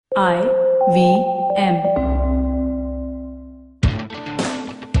IVM.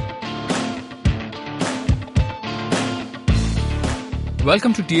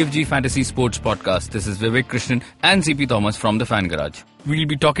 Welcome to TFG Fantasy Sports Podcast. This is Vivek Krishnan and CP Thomas from the Fan Garage. We'll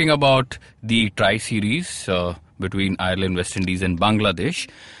be talking about the tri-series between Ireland, West Indies and Bangladesh.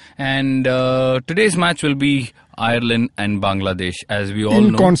 And today's match will be Ireland and Bangladesh, as we all know.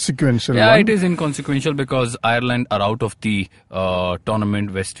 Inconsequential. Yeah, it is inconsequential because Ireland are out of the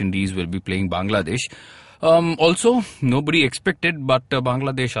tournament. West Indies will be playing Bangladesh. Also, nobody expected, but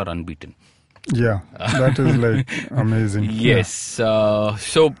Bangladesh are unbeaten. Yeah, that is like amazing. Yes. Yeah.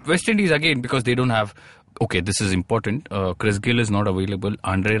 So West Indies again, because they don't have... Okay, this is important. Chris Gill is not available.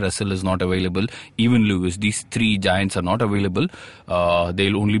 Andre Russell is not available. Even Lewis. These three giants are not available.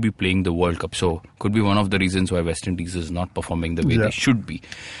 They'll only be playing the World Cup. So could be one of the reasons why West Indies is not performing the way they should be.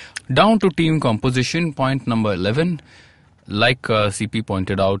 Down to team composition, point number 11. Like CP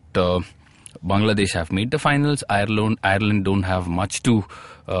pointed out, Bangladesh have made the finals. Ireland don't have much to...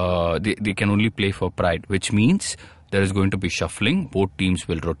 They can only play for pride, which means there is going to be shuffling. Both teams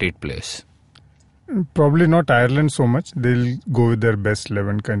will rotate players. Probably not Ireland so much. They'll go with their best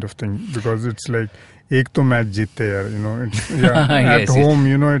 11 kind of thing, because it's like ek to match jeete yaar, you know. It's, at home,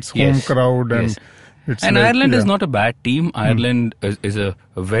 you know, it's home crowd and it's and like, Ireland is not a bad team. Ireland is a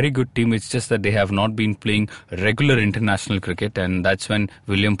very good team. It's just that they have not been playing regular international cricket, and that's when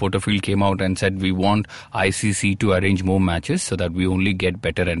William Porterfield came out and said we want ICC to arrange more matches so that we only get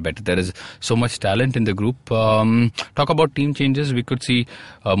better and better. There is so much talent in the group. Talk about team changes. We could see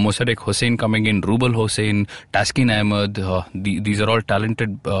Mosaddeq Hossain coming in, Rubal Hossain, Taskin Ahmed. These are all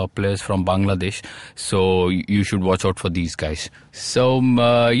talented players from Bangladesh. So you should watch out for these guys. So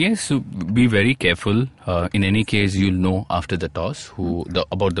yes, be very careful. In any case, you'll know after the toss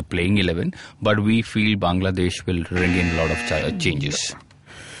about the playing 11. But we feel Bangladesh will bring in a lot of changes.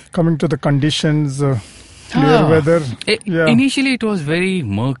 Coming to the conditions, clear weather. Initially, it was very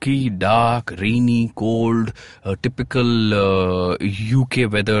murky, dark, rainy, cold, typical UK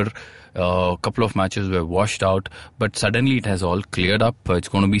weather. A couple of matches were washed out, but suddenly it has all cleared up. It's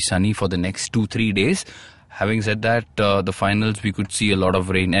going to be sunny for the next 2-3 days. Having said that, the finals, we could see a lot of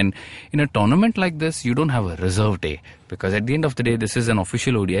rain. And in a tournament like this, you don't have a reserve day. Because at the end of the day, this is an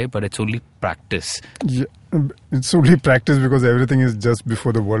official ODI, but it's only practice. Yeah, it's only practice because everything is just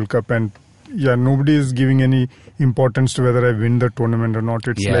before the World Cup. And nobody is giving any importance to whether I win the tournament or not.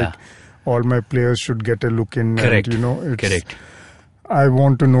 It's like all my players should get a look in. Correct. And, you know, it's, Correct. I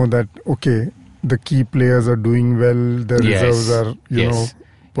want to know that, okay, the key players are doing well. The reserves are, you know,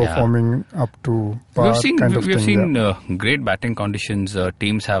 performing up to par. We've seen great batting conditions.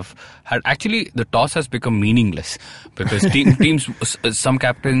 Teams have had... Actually, the toss has become meaningless because teams, some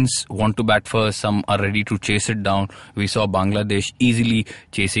captains want to bat first, some are ready to chase it down. We saw Bangladesh easily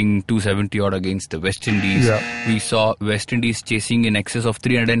chasing 270 odd against the West Indies. We saw West Indies chasing in excess of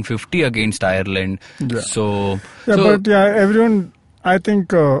 350 against Ireland. Everyone, I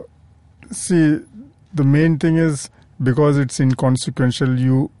think, see, the main thing is, because it's inconsequential,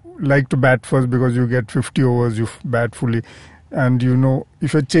 you like to bat first because you get 50 overs, you bat fully. And, you know,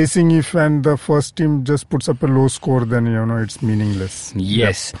 if you're chasing and the first team just puts up a low score, then, you know, it's meaningless.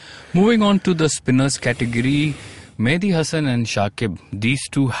 Yes. Moving on to the spinners category, Mehdi Hasan and Shakib, these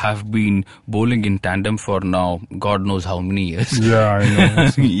two have been bowling in tandem for now, God knows how many years. Yeah, I know.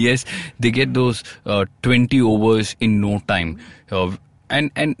 Yes, they get those 20 overs in no time.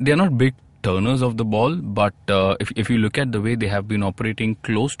 And they're not big turners of the ball, but if you look at the way they have been operating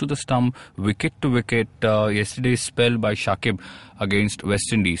close to the stump, wicket to wicket, yesterday's spell by Shakib against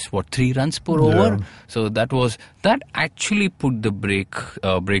West Indies, 3 runs per over? So that actually put the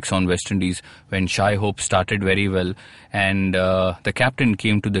brakes on West Indies when Shai Hope started very well and the captain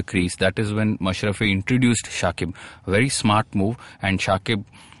came to the crease. That is when Mashrafi introduced Shakib. Very smart move, and Shakib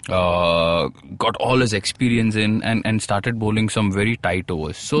got all his experience in and started bowling some very tight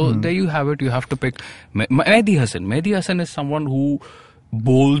overs. So there you have it. You have to pick Mehdi Hasan. Mehdi Hasan is someone who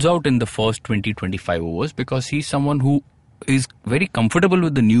bowls out in the first 20-25 overs because he's someone who is very comfortable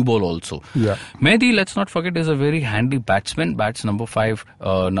with the new ball also. Mehdi, let's not forget, is a very handy batsman. Bats number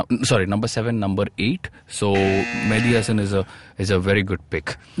 7, number 8. So Mehdi Hasan is a very good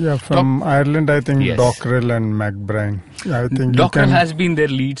pick. From Ireland, I think Dockrell and McBride. I think Dockrell has been their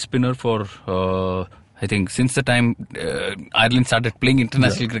lead spinner for I think since the time Ireland started playing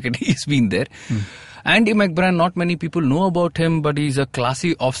international cricket. He's been there. Andy McBride, not many people know about him, but he's a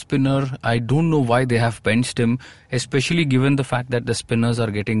classy off-spinner. I don't know why they have benched him, especially given the fact that the spinners are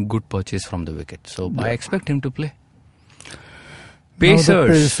getting good purchase from the wicket. So I expect him to play.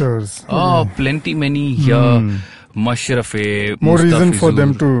 Pacers. Pacers. Oh, plenty many here. Mashrafe, More reason for Mustafizur.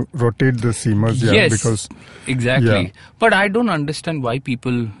 them to rotate the seamers, yeah, Yes, because exactly. yeah. But I don't understand why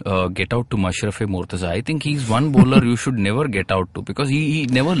people get out to Mashrafe Mortaza. I think he's one bowler you should never get out to, because he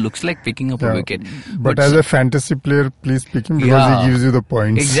never looks like picking up a wicket. But as a fantasy player, please pick him because Yeah. he gives you the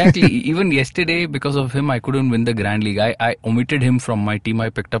points. Exactly. Even yesterday, because of him, I couldn't win the Grand League. I omitted him from my team. I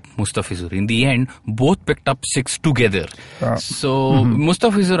picked up Mustafizur. In the end, both picked up 6 together. So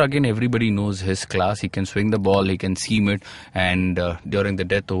Mustafizur, again, everybody knows his class. He can swing the ball, he can seam it, and during the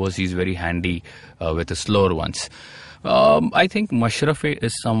death overs, he's very handy with the slower ones. I think Mashrafe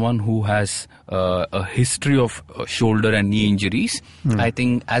is someone who has a history of shoulder and knee injuries. I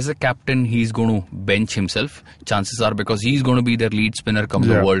think as a captain, he's going to bench himself. Chances are, because he's going to be their lead spinner come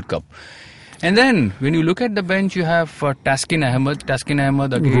the World Cup. And then, when you look at the bench, you have Taskin Ahmed. Taskin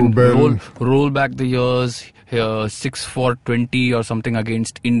Ahmed, again, roll back the years. 6 for 20 or something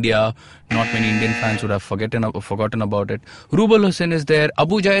against India. Not many Indian fans would have forgotten about it. Rubal Hussain is there.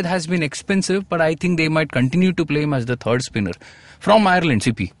 Abu Jaid has been expensive, but I think they might continue to play him as the third spinner. From Ireland,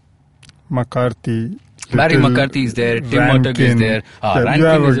 CP. McCarthy. Barry McCarthy is there. Tim Murdoch is there.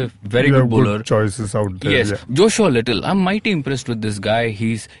 Rankin is a very good bowler. Good choices out there. Yes, yeah. Joshua Little. I'm mighty impressed with this guy.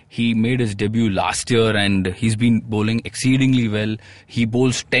 He made his debut last year and he's been bowling exceedingly well. He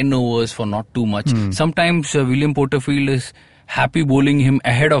bowls 10 overs for not too much. Sometimes William Porterfield is happy bowling him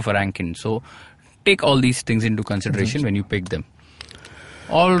ahead of Rankin. So take all these things into consideration when you pick them.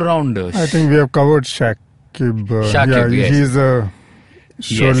 All-rounders. I think we have covered Shakib. Shakib, yes.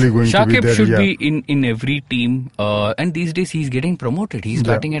 He's surely going to be Shakib there. should be in every team, and these days he's getting promoted. He's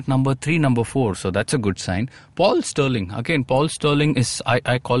batting at number 3, number 4, so that's a good sign. Paul Sterling, again, Paul Sterling is,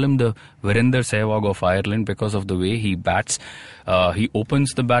 I call him the Virender Sehwag of Ireland because of the way he bats. He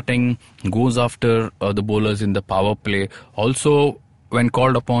opens the batting, goes after the bowlers in the power play. Also, when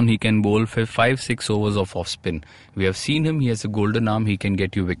called upon, he can bowl 5-6 overs of off spin. We have seen him. He has a golden arm. He can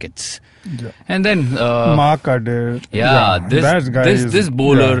get you wickets. Yeah. And then Mark Adair. This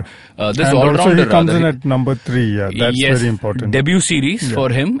bowler, this and all-rounder. Also he comes in at number 3. Yeah, that's very important. Debut series for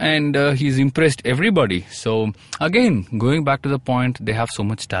him, and he's impressed everybody. So again, going back to the point, they have so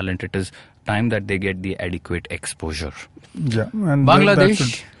much talent. It is time that they get the adequate exposure. Yeah, and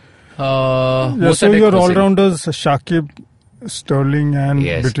Bangladesh. So your all-rounders, Shakib, Sterling, and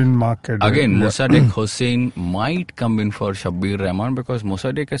between Mark Adair. Again, Mossadegh Hossain might come in for Shabbir Rahman, because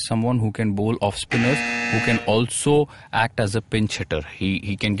Mossadegh is someone who can bowl off spinners, who can also act as a pinch hitter.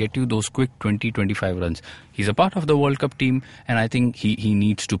 He can get you those quick 20-25 runs. He's a part of the World Cup team, and I think he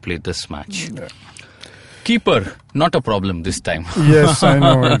needs to play this match. Yeah. Keeper, not a problem this time. Yes, I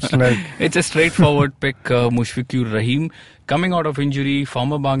know. It's like it's a straightforward pick. Mushfiqur Rahim, coming out of injury,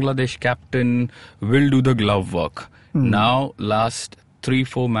 former Bangladesh captain, will do the glove work. Now, last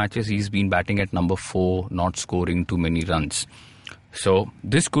 3-4 matches, he's been batting at number 4, not scoring too many runs. So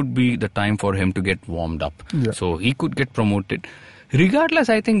this could be the time for him to get warmed up. Yeah. So he could get promoted. Regardless,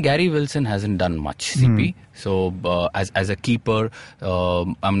 I think Gary Wilson hasn't done much, CP. So as a keeper,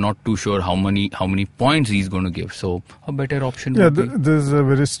 I'm not too sure how many points he's going to give. So a better option would be. There's a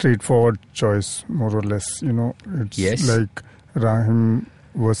very straightforward choice, more or less. You know, it's like Rahim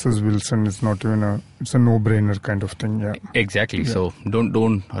versus Wilson is not even it's a no-brainer kind of thing. Yeah, exactly. Yeah. So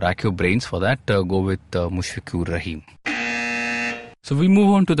don't rack your brains for that. Go with Mushfiqur Rahim. So we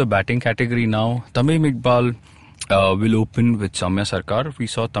move on to the batting category now. Tamim Iqbal will open with Soumya Sarkar. We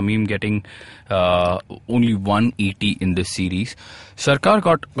saw Tamim getting only 180 in this series. Sarkar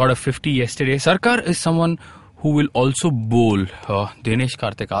got a 50 yesterday. Sarkar is someone who will also bowl. Dinesh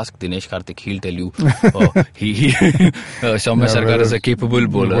Karthik, ask Dinesh Karthik, he'll tell you. Soumya Sarkar is a capable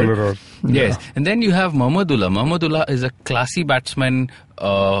bowler. Yes. And then you have Mahmudullah. Mahmudullah is a classy batsman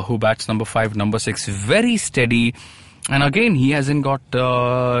who bats number 5, number 6, very steady. And again, he hasn't got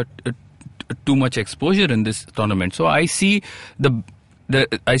too much exposure in this tournament. So I see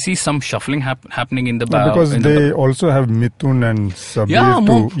I see some shuffling happening in the back. Because they also have Mithun and Sabir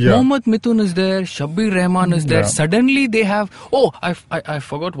too. Mohammad Mithun is there, Shabbir Rahman is there. Suddenly they have, I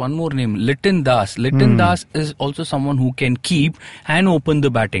forgot one more name, Liton Das. Liton Das is also someone who can keep and open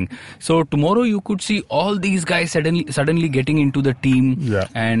the batting. So tomorrow you could see all these guys suddenly getting into the team,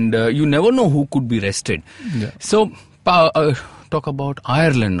 and you never know who could be rested. Yeah. So talk about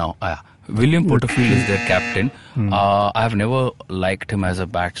Ireland now. William Porterfield is their captain. I have never liked him as a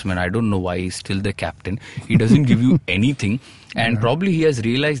batsman. I don't know why he's still the captain. He doesn't give you anything. And probably he has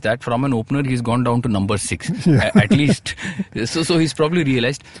realized that from an opener he's gone down to number 6 at least. So he's probably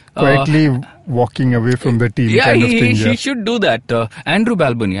realized. Quietly walking away from the team kind of thing. He should do that. Andrew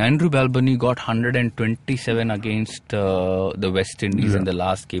Balbany got 127 against the West Indies in the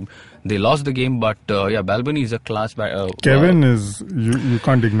last game. They lost the game, but Balboni is a class. Kevin is you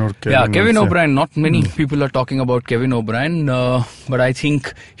can't ignore Kevin. Yeah, Kevin O'Brien. Not many people are talking about Kevin O'Brien, but I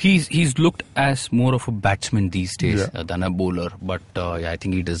think he's looked as more of a batsman these days than a bowler. But I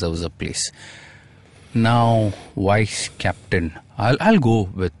think he deserves a place. Now, vice captain. I'll go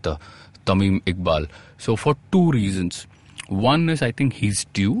with Tamim Iqbal. So for two reasons. One is I think he's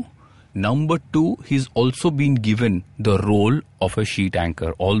due. Number two, he's also been given the role of a sheet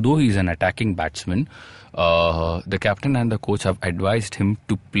anchor. Although he's an attacking batsman, the captain and the coach have advised him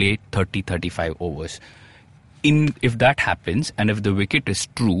to play 30-35 overs. If that happens, and if the wicket is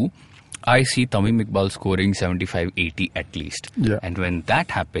true, I see Tamim Iqbal scoring 75-80 at least. Yeah. And when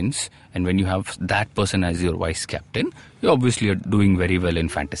that happens, and when you have that person as your vice captain, you obviously are doing very well in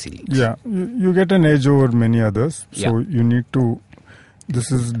fantasy leagues. Yeah, you get an edge over many others. So you need to...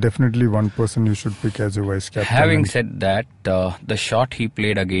 This is definitely one person you should pick as your vice captain. Having said that, the shot he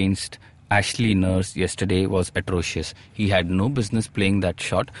played against Ashley Nurse yesterday was atrocious. He had no business playing that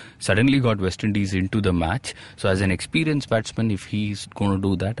shot. Suddenly got West Indies into the match. So as an experienced batsman, if he's going to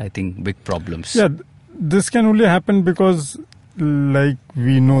do that, I think big problems. Yeah, this can only happen because, like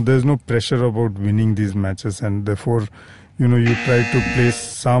we know, there's no pressure about winning these matches, and therefore, you try to play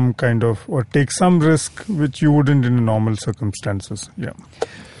some kind of or take some risk which you wouldn't in normal circumstances. Yeah.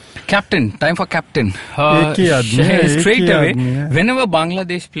 Captain, time for captain. Straight away, whenever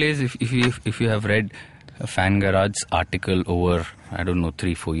Bangladesh plays, if you have read Fan Garaj's article over,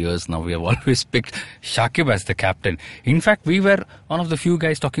 3-4 years now, we have always picked Shakib as the captain. In fact, we were one of the few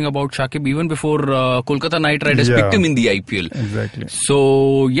guys talking about Shakib even before Kolkata Knight Riders picked him in the IPL. Exactly.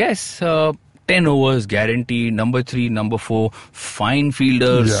 So, yes, 10 overs guaranteed, number 3, number 4, fine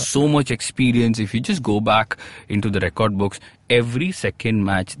fielders, so much experience. If you just go back into the record books, every second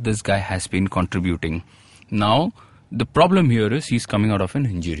match this guy has been contributing. Now, the problem here is he's coming out of an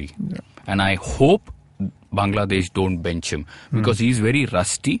injury. Yeah. And I hope Bangladesh don't bench him because he's very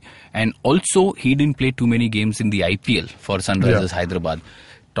rusty, and also he didn't play too many games in the IPL for Sunrisers Hyderabad.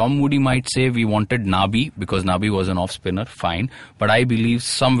 Tom Moody might say we wanted Nabi because Nabi was an off spinner, fine. But I believe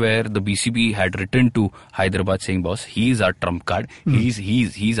somewhere the BCB had written to Hyderabad saying, boss, he's our trump card.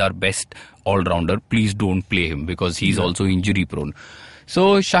 He's our best all-rounder. Please don't play him because he's also injury prone.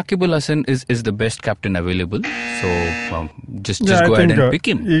 So Shakib Al Hasan is the best captain available. So just go ahead and pick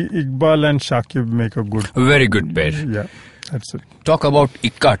him. Iqbal and Shakib make a very good pair. Yeah, that's it. Talk about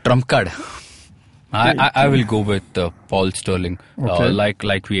Ikka, trump card. I will go with Paul Sterling. Okay.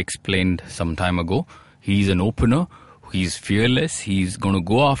 Like we explained some time ago, he's an opener. He's fearless. He's going to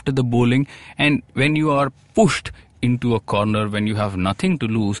go after the bowling. And when you are pushed into a corner, when you have nothing to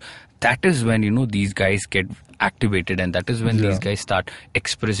lose, that is when these guys get activated, and that is when these guys start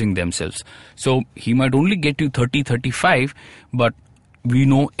expressing themselves. So he might only get you 30-35, but we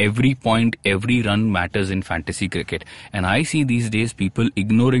know every point, every run matters in fantasy cricket. And I see these days people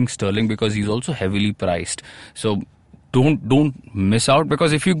ignoring Sterling because he's also heavily priced. So don't miss out,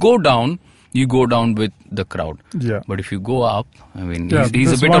 because if you go down, you go down with the crowd. Yeah. But if you go up,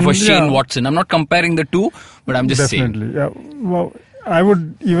 he's a bit of a Shane Watson. I'm not comparing the two, but I'm just saying. Definitely. Yeah. Well, I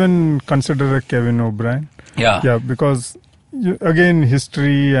would even consider a Kevin O'Brien. Yeah. Yeah, because again,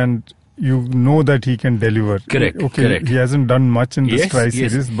 history, and you know that he can deliver. Correct. Okay, correct. He hasn't done much in this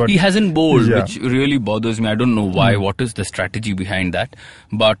series, but he hasn't bowled, which really bothers me. I don't know why. What is the strategy behind that?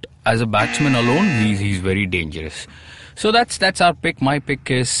 But as a batsman alone, he's very dangerous. So that's our pick. My pick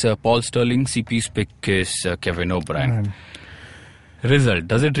is Paul Sterling. CP's pick is Kevin O'Brien. Result,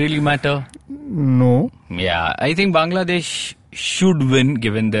 does it really matter? No. Yeah, I think Bangladesh should win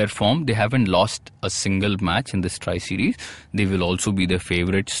given their form. They haven't lost a single match in this tri-series. They will also be the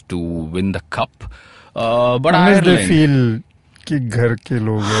favourites to win the cup. But unless Ireland, they feel कि घर के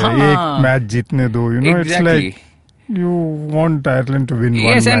लोग हैं, एक match जीतने दो, exactly. It's like you want Ireland to win one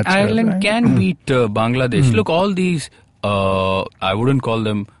match. Yes, and Ireland can beat Bangladesh. Look, all these, I wouldn't call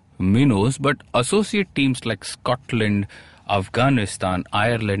them minnows, but associate teams like Scotland, Afghanistan,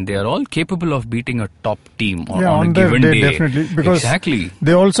 Ireland, they are all capable of beating a top team on a given day. Definitely, because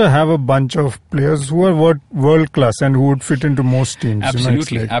they also have a bunch of players who are world class and who would fit into most teams.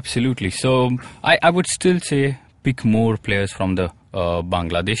 Absolutely, absolutely. So I would still say pick more players from the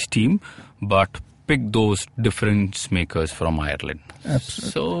Bangladesh team, but pick those difference makers from Ireland.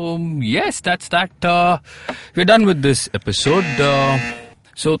 Absolutely. So yes, that's that. We're done with this episode.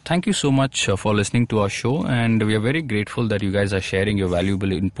 So thank you so much for listening to our show, and we are very grateful that you guys are sharing your valuable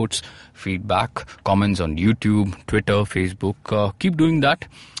inputs, feedback, comments on YouTube, Twitter, Facebook. Keep doing that.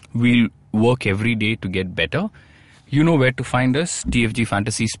 We'll work every day to get better. You know where to find us, TFG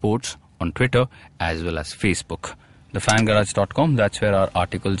Fantasy Sports on Twitter as well as Facebook. thefangarage.com. That's where our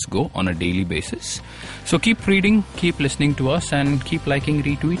articles go on a daily basis. So keep reading, keep listening to us, and keep liking,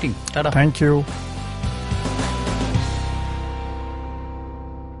 retweeting. Ta-da. Thank you.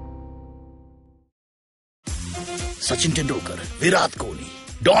 Sachin Tendulkar, Virat Kohli,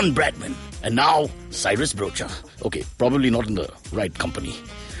 Don Bradman, and now Cyrus Brocha. Okay, probably not in the right company.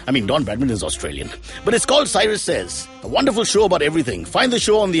 I mean, Don Bradman is Australian. But it's called Cyrus Says, a wonderful show about everything. Find the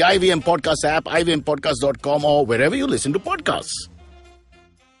show on the IVM Podcast app, ivmpodcast.com, or wherever you listen to podcasts.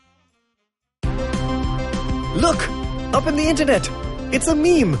 Look! Up in the internet! It's a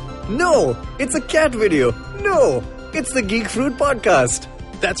meme! No! It's a cat video! No! It's the Geek Fruit Podcast!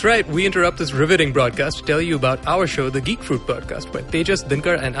 That's right, we interrupt this riveting broadcast to tell you about our show, the Geek Fruit Podcast, where Tejas,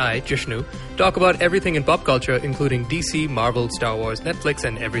 Dinkar, and I, Jishnu, talk about everything in pop culture, including DC, Marvel, Star Wars, Netflix,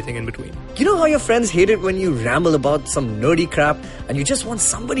 and everything in between. You know how your friends hate it when you ramble about some nerdy crap and you just want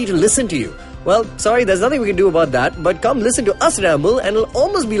somebody to listen to you? Well, sorry, there's nothing we can do about that, but come listen to us ramble and it'll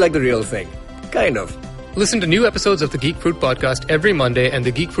almost be like the real thing. Kind of. Listen to new episodes of the Geek Fruit Podcast every Monday and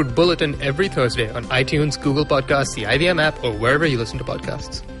the Geek Fruit Bulletin every Thursday on iTunes, Google Podcasts, the IVM app, or wherever you listen to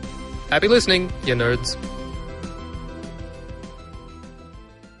podcasts. Happy listening, you nerds.